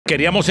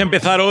queríamos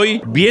empezar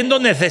hoy viendo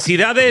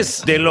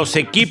necesidades de los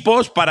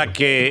equipos para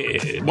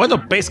que,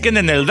 bueno, pesquen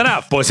en el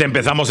draft. Pues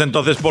empezamos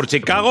entonces por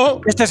Chicago.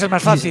 Este es el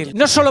más fácil.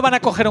 No solo van a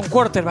coger un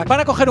quarterback,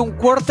 van a coger un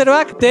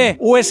quarterback de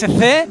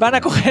USC, van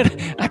a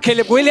coger a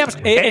Caleb Williams.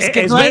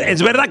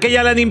 Es verdad que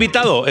ya le han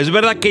invitado, es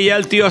verdad que ya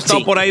el tío ha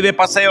estado por ahí de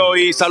paseo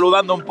y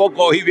saludando un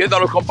poco y viendo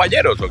a los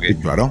compañeros, ¿o qué? Sí,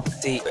 claro.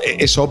 Sí.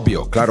 Es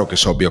obvio, claro que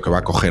es obvio que va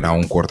a coger a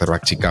un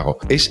quarterback Chicago.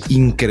 Es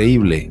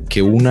increíble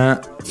que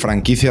una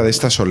franquicia de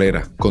esta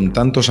solera, con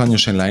tantos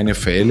años en la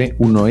NFL,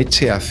 uno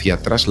eche hacia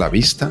atrás la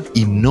vista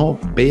y no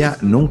vea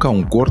nunca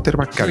un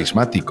quarterback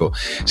carismático.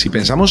 Si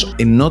pensamos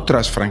en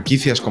otras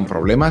franquicias con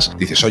problemas,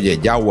 dices, oye,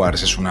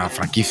 Jaguars es una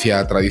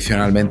franquicia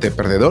tradicionalmente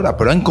perdedora,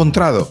 pero ha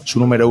encontrado su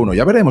número uno.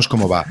 Ya veremos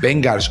cómo va.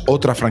 Bengals,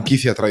 otra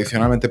franquicia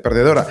tradicionalmente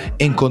perdedora,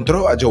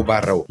 encontró a Joe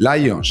Burrow.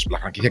 Lions, la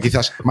franquicia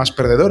quizás más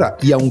perdedora,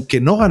 y aunque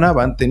no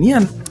ganaban,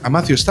 tenían a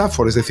Matthew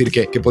Stafford, es decir,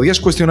 que podías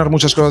cuestionar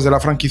muchas cosas de la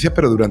franquicia,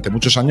 pero durante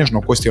muchos años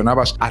no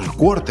cuestionabas al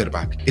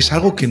quarterback. Es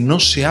algo que no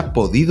se ha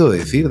podido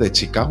decir de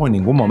Chicago en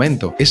ningún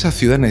momento. Esa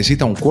ciudad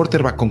necesita un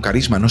quarterback con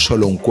carisma, no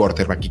solo un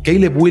quarterback. Y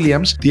Caleb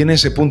Williams tiene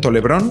ese punto.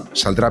 LeBron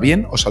saldrá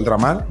bien o saldrá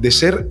mal de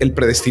ser el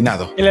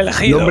predestinado. El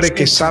elegido. El hombre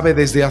que sabe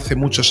desde hace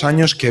muchos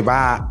años que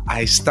va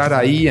a estar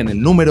ahí en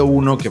el número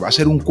uno, que va a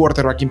ser un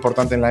quarterback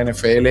importante en la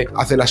NFL,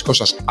 hace las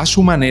cosas a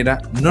su manera,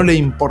 no le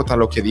importa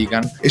lo que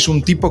digan, es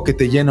un tipo que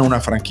te llena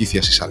una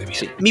franquicia si sale bien.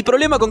 Sí. Mi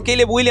problema con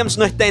Caleb Williams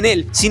no está en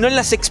él, sino en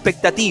las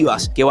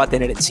expectativas que va a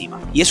tener encima.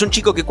 Y es un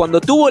chico que cuando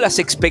tuvo las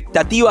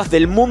expectativas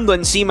del mundo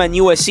encima en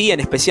USC, en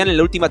especial en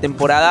la última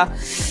temporada,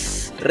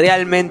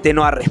 realmente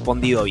no ha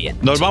respondido bien.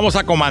 Nos vamos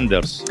a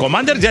Commanders.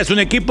 Commanders ya es un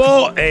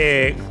equipo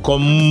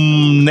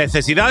con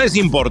necesidades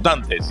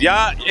importantes.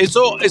 Ya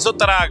eso es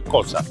otra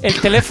cosa. El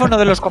teléfono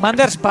de los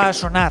Commanders va a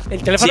sonar.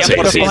 El teléfono de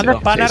los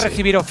Commanders van a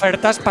recibir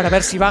ofertas para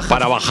ver si bajan.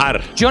 Para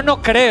bajar. Yo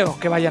no creo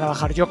que vayan a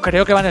bajar. Yo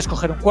creo que van a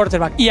escoger un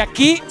quarterback. Y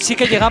aquí sí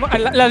que llegamos.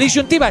 La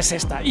disyuntiva es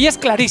esta. Y es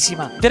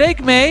clarísima.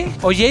 Drake May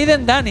o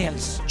Jayden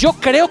Daniels. Yo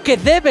creo que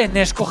deben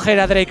escoger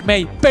a Drake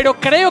May. Pero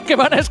creo que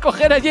van a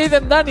escoger a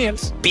Jayden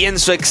Daniels.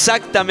 Pienso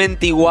exactamente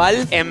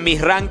igual. En mis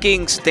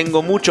rankings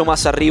tengo mucho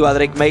más arriba a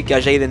Drake May que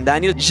a Jayden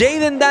Daniels.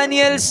 Jayden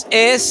Daniels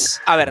es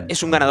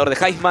un ganador de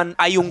Heisman.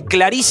 Hay un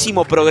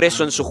clarísimo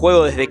progreso en su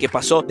juego desde que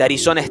pasó de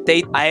Arizona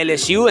State a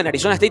LSU. En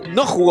Arizona State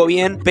no jugó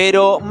bien,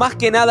 pero más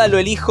que nada lo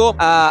elijo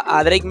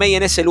a Drake May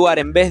en ese lugar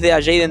en vez de a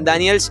Jayden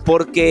Daniels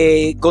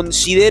porque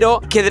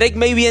considero que Drake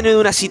May viene de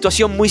una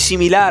situación muy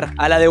similar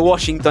a la de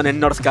Washington en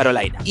North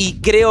Carolina.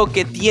 Y creo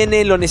que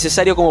tiene lo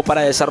necesario como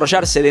para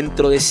desarrollarse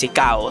dentro de ese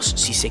caos,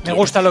 si se quiere. Me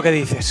gusta lo que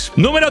dices.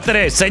 Número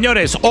 3,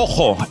 señores,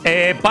 ojo,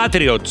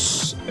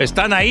 Patriots.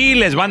 Están ahí,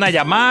 les van a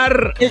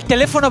llamar. El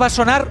teléfono va a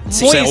sonar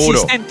muy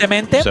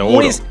insistentemente.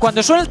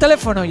 Cuando suene el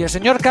teléfono y el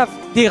señor Kaff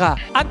diga,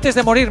 antes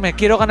de morirme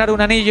quiero ganar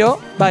un anillo,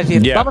 va a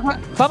decir,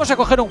 vamos a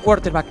coger un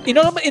quarterback. Y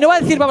no va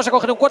a decir vamos a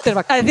coger un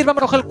quarterback, va a decir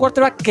vamos a coger el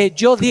quarterback que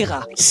yo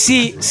diga.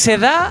 Si se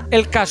da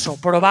el caso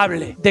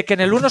probable de que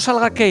en el 1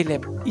 salga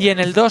Caleb y en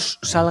el 2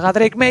 salga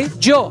Drake May,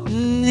 yo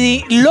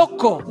ni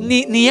loco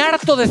ni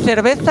harto de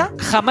cerveza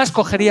jamás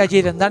cogería a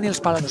Jayden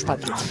Daniels para los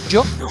Patriots.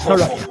 Yo no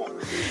lo haría.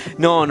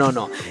 No.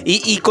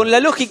 Y con la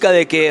lógica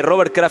de que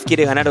Robert Kraft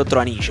quiere ganar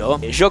otro anillo,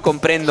 yo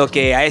comprendo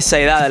que a esa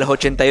edad, a los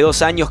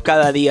 82 años,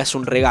 cada día es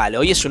un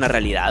regalo y es una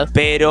realidad.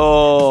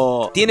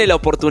 Pero tiene la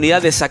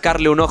oportunidad de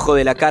sacarle un ojo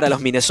de la cara a los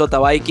Minnesota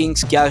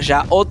Vikings, que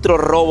haya otro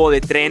robo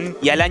de tren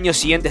y al año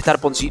siguiente estar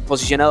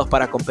posicionados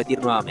para competir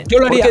nuevamente. Yo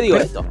lo haría. ¿Por qué digo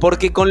esto?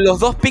 Porque con los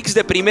 2 picks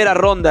de primera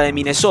ronda de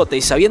Minnesota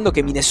y sabiendo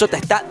que Minnesota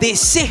está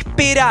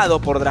desesperado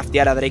por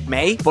draftear a Drake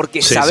May,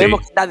 porque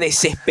sabemos que está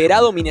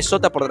desesperado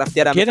Minnesota por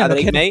draftear a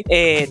Drake May,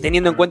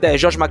 teniendo en cuenta de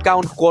Josh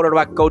McCown,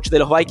 quarterback coach de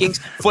los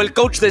Vikings, fue el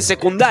coach de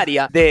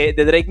secundaria de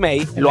Drake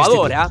May, lo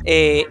adora.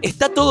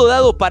 Está todo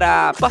dado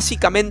para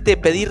básicamente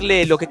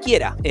pedirle lo que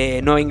quiera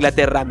Nueva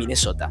Inglaterra a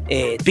Minnesota.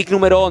 Pick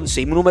número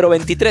 11 y número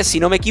 23, si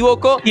no me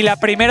equivoco. Y la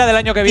primera del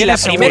año que viene. Y la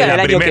primera del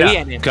año que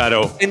viene.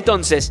 Claro.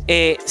 Entonces,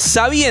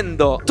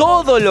 sabiendo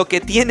todo lo que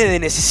tiene de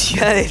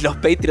necesidades los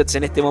Patriots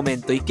en este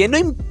momento y que no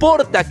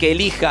importa que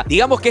elija,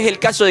 digamos que es el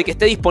caso de que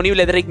esté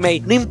disponible Drake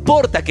May, no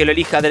importa que lo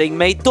elija Drake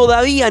May,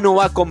 todavía no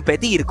va a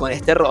competir con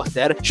este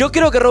roster. Yo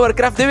creo que Robert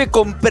Kraft debe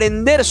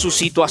comprender su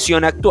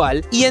situación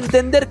actual y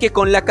entender que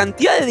con la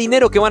cantidad de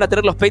dinero que van a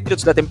tener los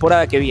Patriots la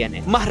temporada que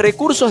viene, más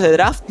recursos de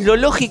draft, lo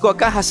lógico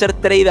acá es hacer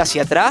trade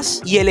hacia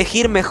atrás y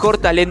elegir mejor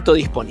talento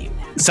disponible.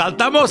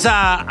 Saltamos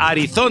a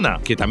Arizona,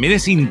 que también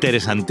es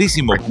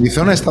interesantísimo.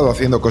 Arizona ha estado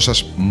haciendo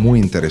cosas muy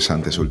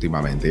interesantes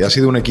últimamente y ha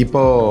sido un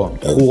equipo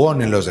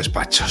jugón en los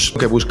despachos,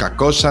 que busca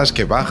cosas,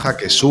 que baja,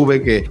 que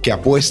sube, que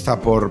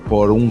apuesta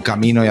por un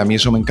camino, y a mí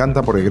eso me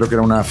encanta porque creo que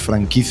era una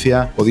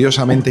franquicia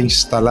odiosamente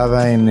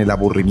instalada en el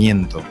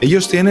aburrimiento.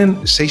 Ellos tienen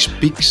 6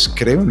 picks,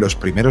 creo, en los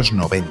primeros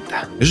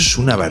 90. Eso es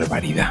una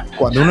barbaridad.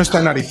 Cuando uno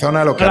está en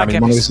Arizona, lo que ahora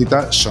mismo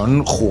necesita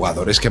son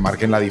jugadores que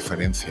marquen la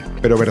diferencia.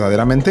 Pero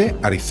verdaderamente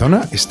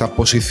Arizona está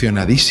posicionado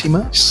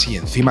posicionadísima si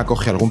encima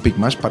coge algún pick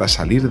más para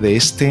salir de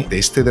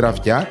este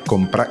draft ya.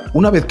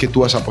 Una vez que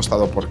tú has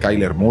apostado por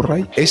Kyler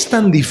Murray, ¿es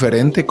tan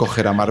diferente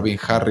coger a Marvin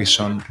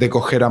Harrison, de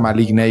coger a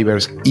Malik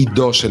Neighbors y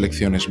 2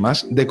 selecciones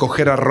más, de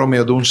coger a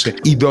Romeo Dunce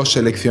y 2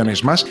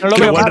 selecciones más?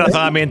 Qué buen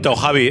razonamiento,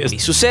 Javi. Y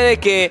sucede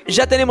que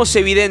ya tenemos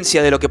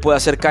evidencia de lo que puede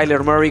hacer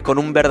Kyler Murray con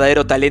un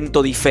verdadero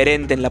talento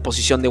diferente en la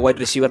posición de wide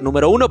receiver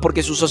número 1,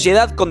 porque su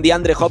sociedad con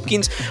DeAndre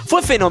Hopkins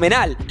fue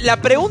fenomenal. La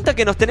pregunta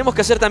que nos tenemos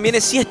que hacer también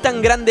es si es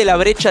tan grande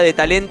la brecha de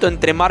talento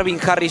entre Marvin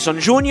Harrison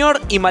Jr.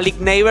 y Malik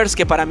Neighbors,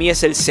 que para mí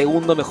es el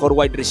segundo mejor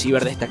wide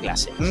receiver de esta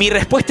clase. Mi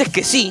respuesta es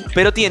que sí,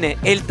 pero tiene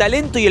el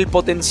talento y el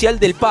potencial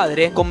del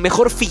padre con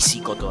mejor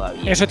físico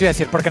todavía. Eso te iba a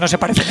decir, porque no se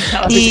parece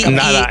en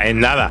nada. En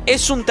nada.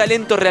 Es un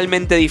talento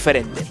realmente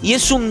diferente. Y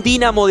es un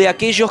dínamo de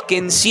aquellos que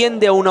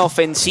enciende a una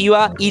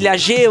ofensiva y la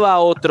lleva a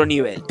otro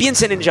nivel.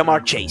 Piensen en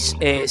Ja'Marr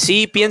Chase.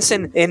 Sí,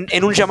 piensen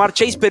en un Ja'Marr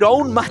Chase, pero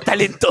aún más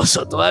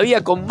talentoso,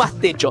 todavía con más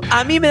techo.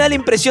 A mí me da la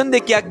impresión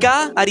de que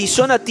acá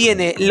Arizona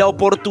tiene la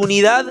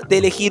oportunidad de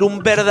elegir un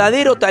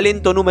verdadero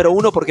talento número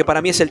 1, porque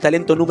para mí es el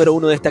talento número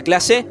 1 de esta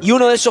clase, y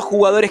uno de esos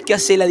jugadores que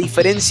hace la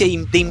diferencia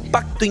de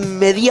impacto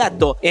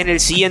inmediato en el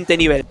siguiente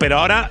nivel. Pero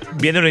ahora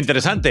viene lo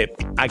interesante.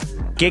 ¿A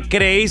qué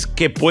creéis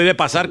que puede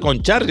pasar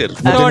con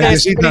Chargers? Lo que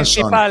necesitan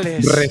son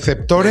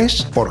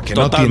receptores, porque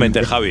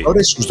totalmente, no tienen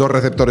receptores. Sus 2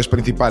 receptores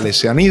principales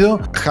se han ido.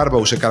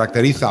 Harbaugh se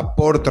caracteriza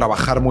por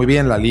trabajar muy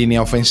bien la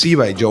línea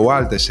ofensiva y Joe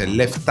Alt es el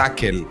left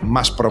tackle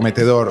más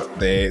prometedor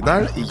de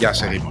tal, y ya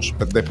seguimos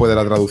después de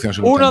la traducción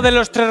simultánea. Uno de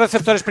los 3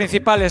 receptores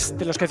principales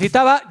de los que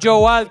citaba,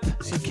 Joe Alt,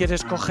 si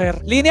quieres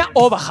coger línea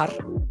o bajar.